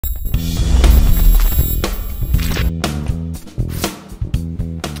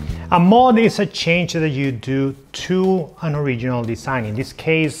A mod is a change that you do to an original design. In this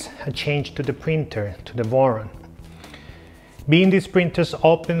case, a change to the printer, to the Voron. Being these printers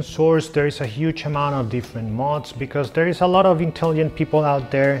open source, there is a huge amount of different mods because there is a lot of intelligent people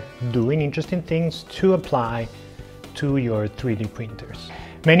out there doing interesting things to apply to your 3D printers.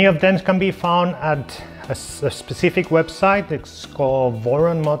 Many of them can be found at a specific website. It's called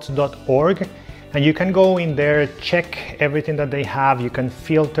voronmods.org. And you can go in there, check everything that they have. You can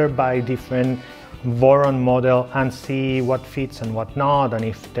filter by different Voron model and see what fits and what not, and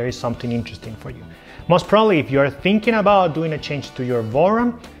if there is something interesting for you. Most probably, if you're thinking about doing a change to your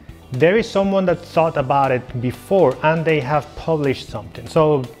Voron, there is someone that thought about it before and they have published something.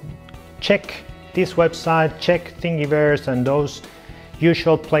 So check this website, check Thingiverse and those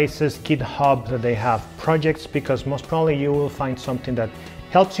usual places, GitHub, that they have projects, because most probably you will find something that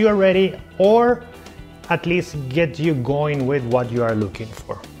helps you already, or at least get you going with what you are looking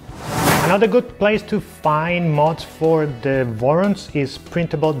for. Another good place to find mods for the Vorons is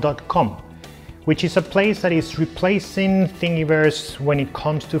printable.com, which is a place that is replacing Thingiverse when it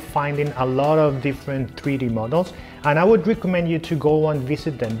comes to finding a lot of different 3D models. And I would recommend you to go and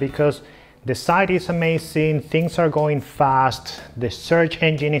visit them because the site is amazing, things are going fast, the search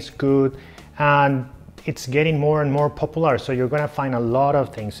engine is good, and it's getting more and more popular, so you're gonna find a lot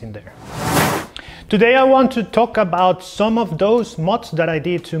of things in there. Today I want to talk about some of those mods that I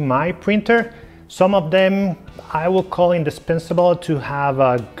did to my printer. Some of them I will call indispensable to have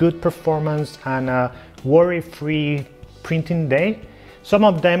a good performance and a worry-free printing day. Some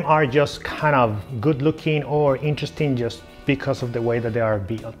of them are just kind of good looking or interesting just because of the way that they are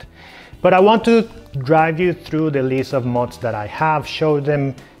built. But I want to drive you through the list of mods that I have, show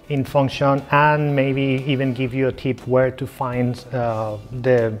them in function, and maybe even give you a tip where to find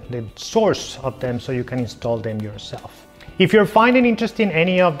the source of them so you can install them yourself. If you're finding interesting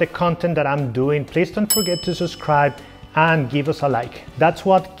any of the content that I'm doing, please don't forget to subscribe and give us a like. That's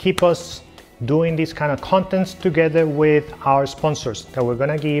what keeps us doing this kind of contents together with our sponsors that we're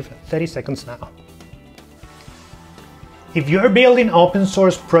gonna give 30 seconds now. If you're building open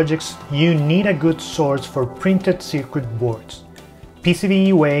source projects, you need a good source for printed circuit boards.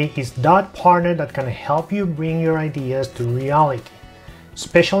 PCB is that partner that can help you bring your ideas to reality,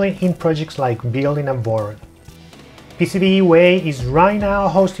 especially in projects like building a Voron. PCB is right now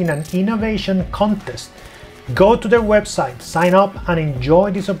hosting an innovation contest. Go to their website, sign up, and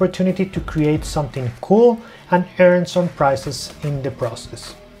enjoy this opportunity to create something cool and earn some prizes in the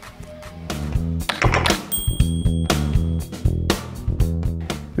process.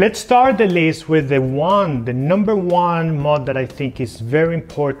 Let's start the list with the number one mod that I think is very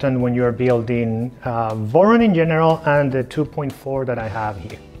important when you're building Voron in general and the 2.4 that I have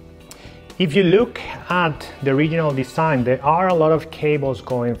here. If you look at the original design, there are a lot of cables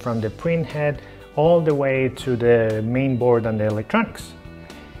going from the print head all the way to the main board and the electronics.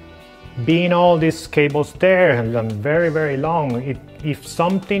 Being all these cables there and very, very long, if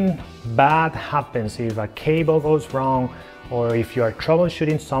something bad happens, if a cable goes wrong, or if you are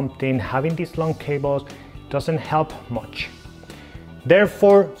troubleshooting something, having these long cables doesn't help much.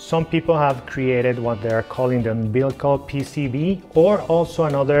 Therefore, some people have created what they are calling the Umbilical PCB, or also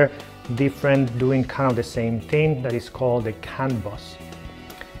another different doing kind of the same thing that is called the Canbus.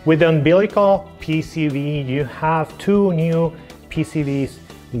 With the Umbilical PCB, you have two new PCBs,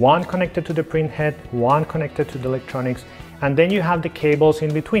 one connected to the print head, one connected to the electronics, and then you have the cables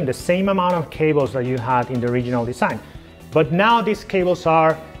in between, the same amount of cables that you had in the original design. But now these cables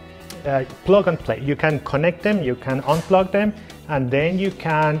are plug and play. You can connect them, you can unplug them, and then you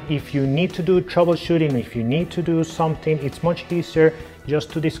can, if you need to do troubleshooting, if you need to do something, it's much easier just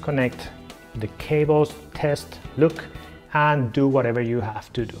to disconnect the cables, test, look, and do whatever you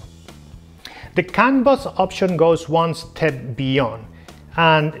have to do. The Canbus option goes one step beyond,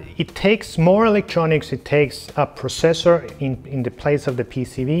 and it takes more electronics, it takes a processor in the place of the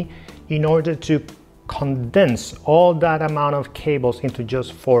PCB in order to condense all that amount of cables into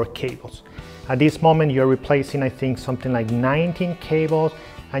just 4 cables. At this moment you're replacing, I think, something like 19 cables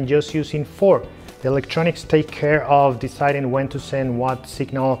and just using 4. The electronics take care of deciding when to send what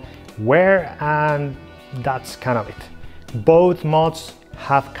signal where, and that's kind of it. Both mods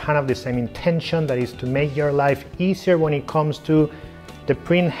have kind of the same intention, that is to make your life easier when it comes to the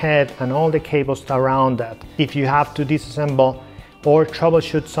print head and all the cables around that. If you have to disassemble or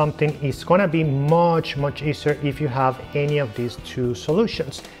troubleshoot something, it's gonna be much easier if you have any of these two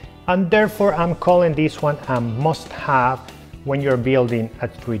solutions. And therefore I'm calling this one a must-have when you're building a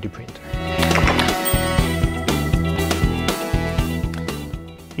 3D printer.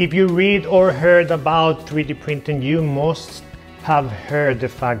 If you read or heard about 3D printing, you must have heard the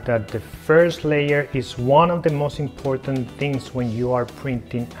fact that the first layer is one of the most important things when you are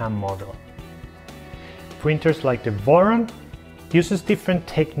printing a model. Printers like the Voron uses different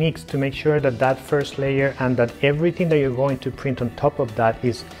techniques to make sure that that first layer and that everything that you're going to print on top of that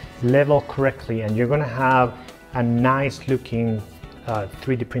is leveled correctly, and you're going to have a nice looking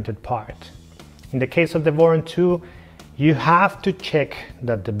 3D printed part. In the case of the Voron 2, you have to check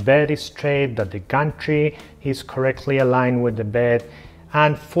that the bed is straight, that the gantry is correctly aligned with the bed,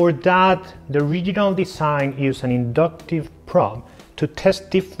 and for that the original design used an inductive probe to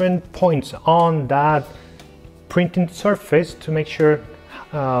test different points on that printing surface to make sure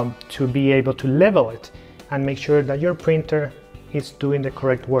to be able to level it and make sure that your printer is doing the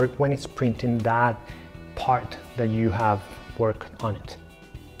correct work when it's printing that part that you have worked on it.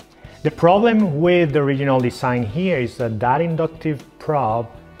 The problem with the original design here is that that inductive probe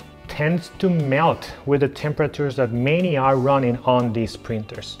tends to melt with the temperatures that many are running on these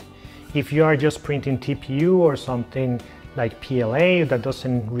printers. If you are just printing TPU or something like PLA that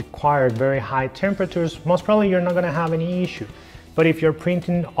doesn't require very high temperatures, most probably you're not going to have any issue. But if you're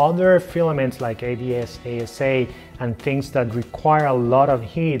printing other filaments like ABS, ASA, and things that require a lot of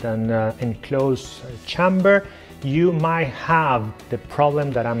heat and enclosed chamber, you might have the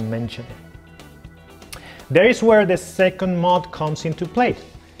problem that I'm mentioning. There is where the second mod comes into play,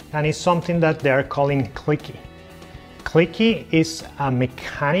 and it's something that they're calling Klicky. Klicky is a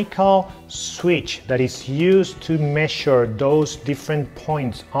mechanical switch that is used to measure those different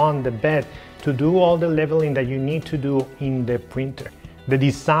points on the bed to do all the leveling that you need to do in the printer. The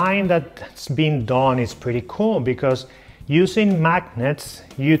design that's been done is pretty cool because using magnets,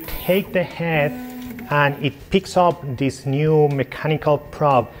 you take the head and it picks up this new mechanical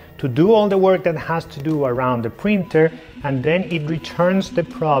probe to do all the work that has to do around the printer, and then it returns the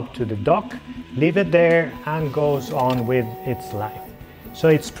probe to the dock, leave it there, and goes on with its life. So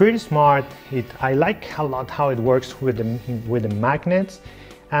it's pretty smart. I like a lot how it works with the magnets,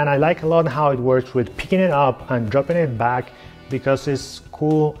 and I like a lot how it works with picking it up and dropping it back because it's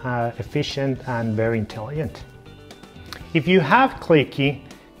cool, efficient, and very intelligent. If you have Klicky,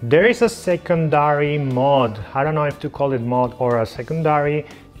 there is a secondary mod. I don't know if to call it mod or a secondary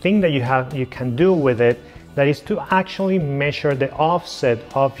thing that you can do with it, that is to actually measure the offset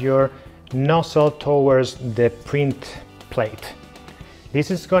of your nozzle towards the print plate. This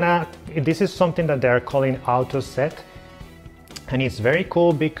is something that they're calling auto set, and it's very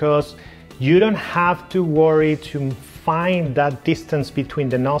cool because you don't have to worry to find that distance between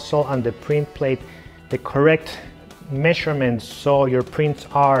the nozzle and the print plate, the correct measurements, so your prints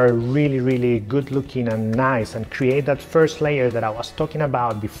are really good looking and nice and create that first layer that I was talking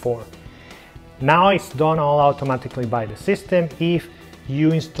about before. Now it's done all automatically by the system if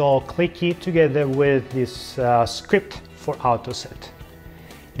you install Klicky together with this script for AutoSet.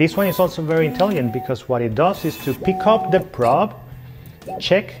 This one is also very intelligent because what it does is to pick up the probe,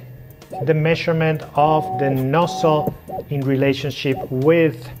 check the measurement of the nozzle in relationship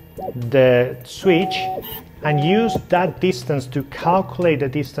with the switch, and use that distance to calculate the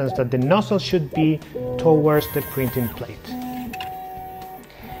distance that the nozzle should be towards the printing plate.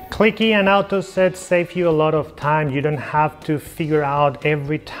 Klicky and AutoSet save you a lot of time. You don't have to figure out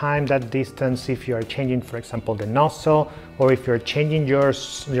every time that distance if you are changing, for example, the nozzle, or if you're changing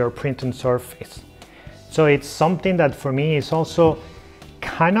your printing surface. So it's something that for me is also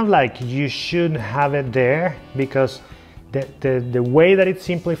kind of like you should have it there, because the way that it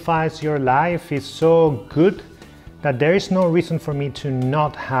simplifies your life is so good that there is no reason for me to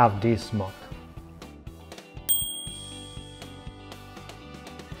not have this mod.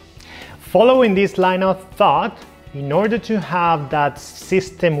 Following this line of thought, in order to have that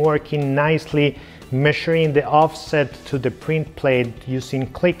system working nicely, measuring the offset to the print plate using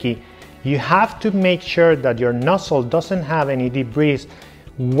Klicky, you have to make sure that your nozzle doesn't have any debris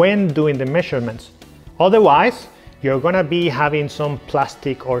when doing the measurements. Otherwise, you're gonna be having some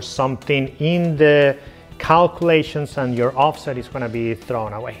plastic or something in the calculations and your offset is gonna be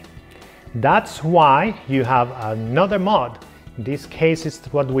thrown away. That's why you have another mod. In this case, it's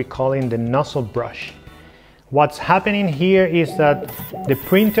what we call in the nozzle brush. What's happening here is that the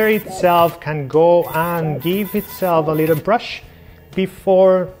printer itself can go and give itself a little brush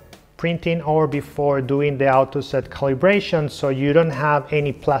before printing or before doing the AutoSet calibration, so you don't have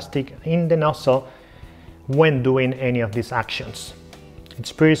any plastic in the nozzle when doing any of these actions.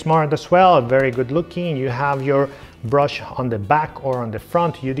 It's pretty smart as well, very good looking. You have your brush on the back or on the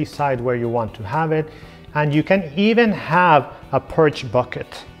front, you decide where you want to have it, and you can even have a purge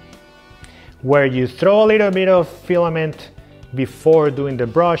bucket where you throw a little bit of filament before doing the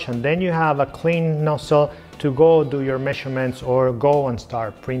brush, and then you have a clean nozzle to go do your measurements or go and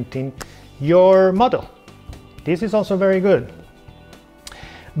start printing your model. This is also very good.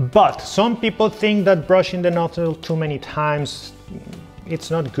 But some people think that brushing the nozzle too many times,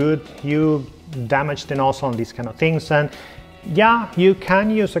 it's not good. You damage the nozzle and these kind of things. And yeah, you can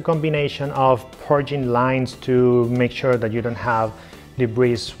use a combination of purging lines to make sure that you don't have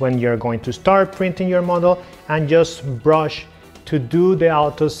debris when you're going to start printing your model, and just brush to do the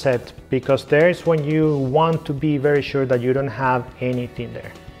auto set, because there's when you want to be very sure that you don't have anything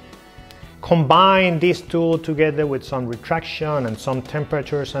there. Combine this tool together with some retraction and some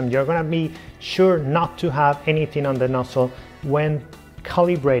temperatures, and you're gonna be sure not to have anything on the nozzle when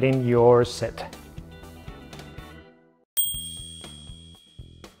calibrating your set.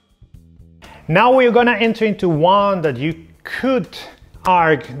 Now we're gonna enter into one that you could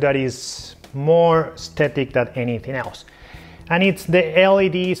argue that is more aesthetic than anything else, and it's the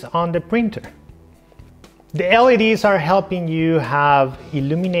LEDs on the printer. The LEDs are helping you have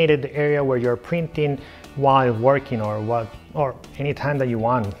illuminated the area where you're printing while working, or anytime that you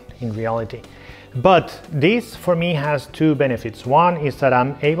want in reality. But this for me has two benefits. One is that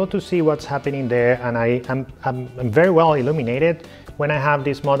I'm able to see what's happening there, and I'm very well illuminated when I have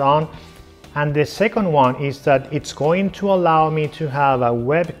this mod on. And the second one is that it's going to allow me to have a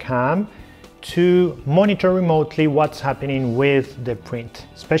webcam to monitor remotely what's happening with the print,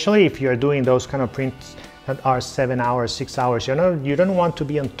 especially if you're doing those kind of prints that are 7 hours, 6 hours. You know, you don't want to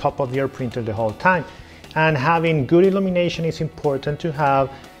be on top of your printer the whole time. And having good illumination is important to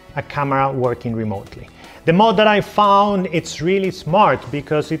have a camera working remotely. The mod that I found, it's really smart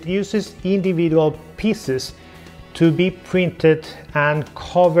because it uses individual pieces to be printed and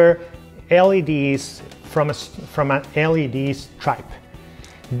cover LEDs from an LED stripe.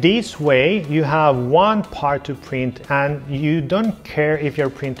 This way you have one part to print, and you don't care if your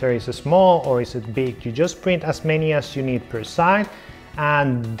printer is small or is it big. You just print as many as you need per side,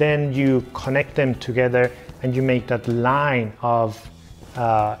 and then you connect them together and you make that line of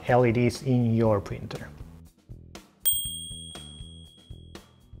LEDs in your printer.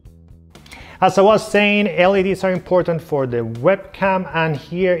 As I was saying, LEDs are important for the webcam, and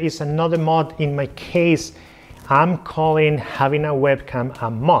here is another mod. In my case, I'm calling having a webcam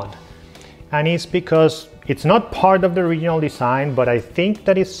a mod. And it's because it's not part of the original design, but I think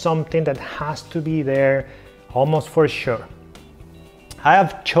that is something that has to be there almost for sure. I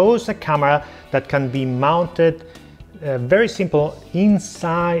have chose a camera that can be mounted very simple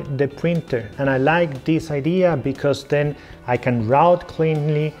inside the printer, and I like this idea because then I can route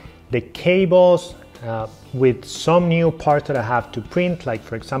cleanly the cables with some new parts that I have to print, like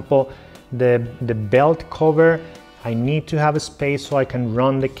for example the belt cover. I need to have a space so I can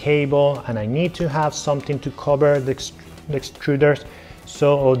run the cable, and I need to have something to cover the extruders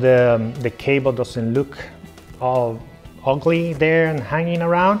so the cable doesn't look all ugly there and hanging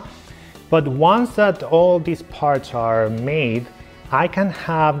around. But once that all these parts are made, I can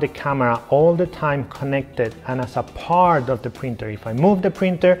have the camera all the time connected and as a part of the printer. If I move the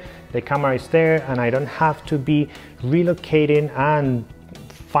printer, the camera is there, and I don't have to be relocating and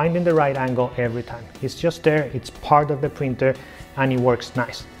finding the right angle every time. It's just there, it's part of the printer, and it works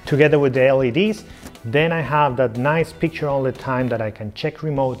nice. Together with the LEDs, then I have that nice picture all the time that I can check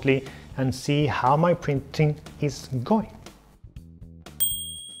remotely and see how my printing is going.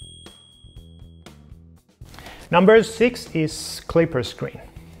 Number 6 is Klipperscreen.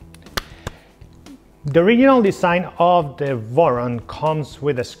 The original design of the Voron comes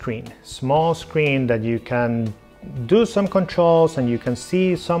with a screen, small screen that you can do some controls and you can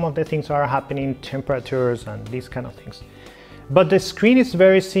see some of the things that are happening, temperatures and these kind of things. But the screen is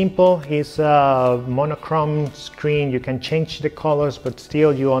very simple. It's a monochrome screen. You can change the colors, but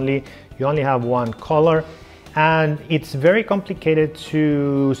still you only have one color, and it's very complicated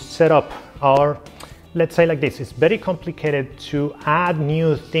to set up, or let's say like this, it's very complicated to add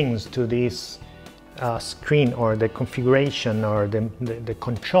new things to this screen, or the configuration, or the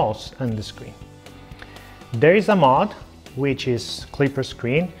controls on the screen. There is a mod which is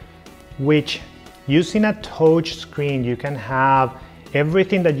Klipperscreen, which using a touch screen you can have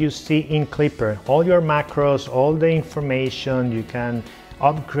everything that you see in Klipper, all your macros, all the information. You can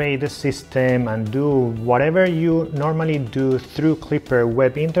upgrade the system and do whatever you normally do through Klipper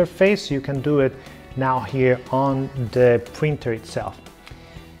web interface. You can do it now here on the printer itself.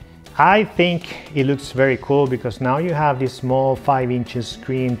 I think it looks very cool because now you have this small 5-inch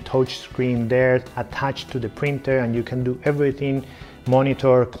screen, touch screen there attached to the printer, and you can do everything,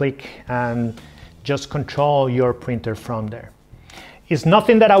 monitor, click, and just control your printer from there. It's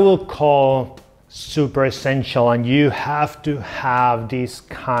nothing that I will call super essential and you have to have this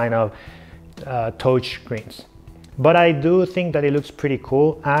kind of touch screens. But I do think that it looks pretty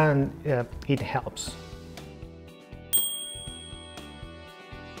cool, and it helps.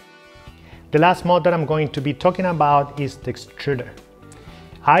 The last mod that I'm going to be talking about is the extruder.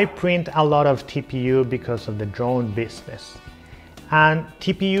 I print a lot of TPU because of the drone business. And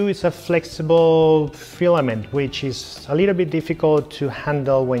TPU is a flexible filament, which is a little bit difficult to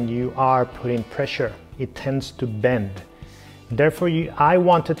handle when you are putting pressure. It tends to bend. Therefore, I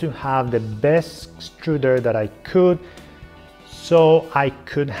wanted to have the best extruder that I could, so I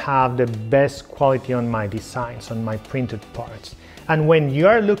could have the best quality on my designs, on my printed parts. And when you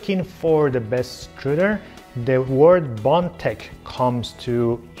are looking for the best extruder, the word Bondtech comes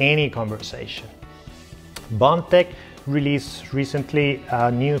to any conversation. Bondtech released recently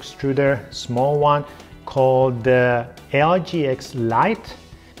a new extruder, small one, called the LGX Lite,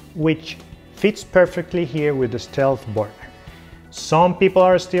 which fits perfectly here with the Stealth Burner. Some people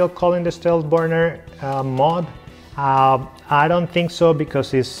are still calling the Stealth Burner mod. I don't think so,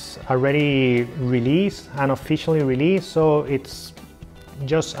 because it's already released and officially released, so it's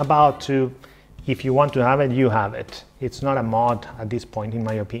just about to, if you want to have it, you have it. It's not a mod at this point, in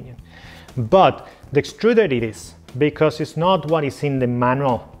my opinion. But the extruder it is, because it's not what is in the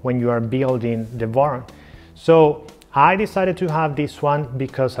manual when you are building the Voron. So I decided to have this one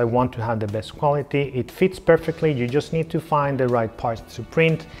because I want to have the best quality. It fits perfectly. You just need to find the right parts to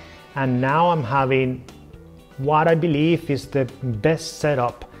print. And now I'm having what I believe is the best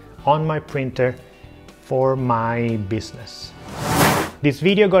setup on my printer for my business. This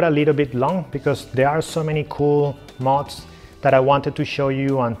video got a little bit long because there are so many cool mods that I wanted to show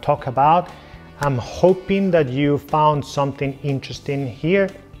you and talk about. I'm hoping that you found something interesting here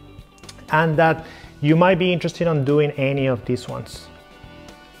and that you might be interested in doing any of these ones.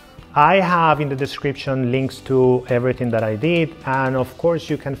 I have in the description links to everything that I did, and of course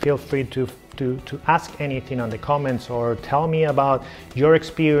you can feel free to ask anything on the comments or tell me about your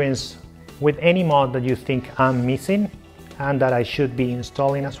experience with any mod that you think I'm missing and that I should be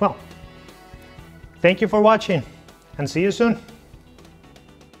installing as well. Thank you for watching, and see you soon.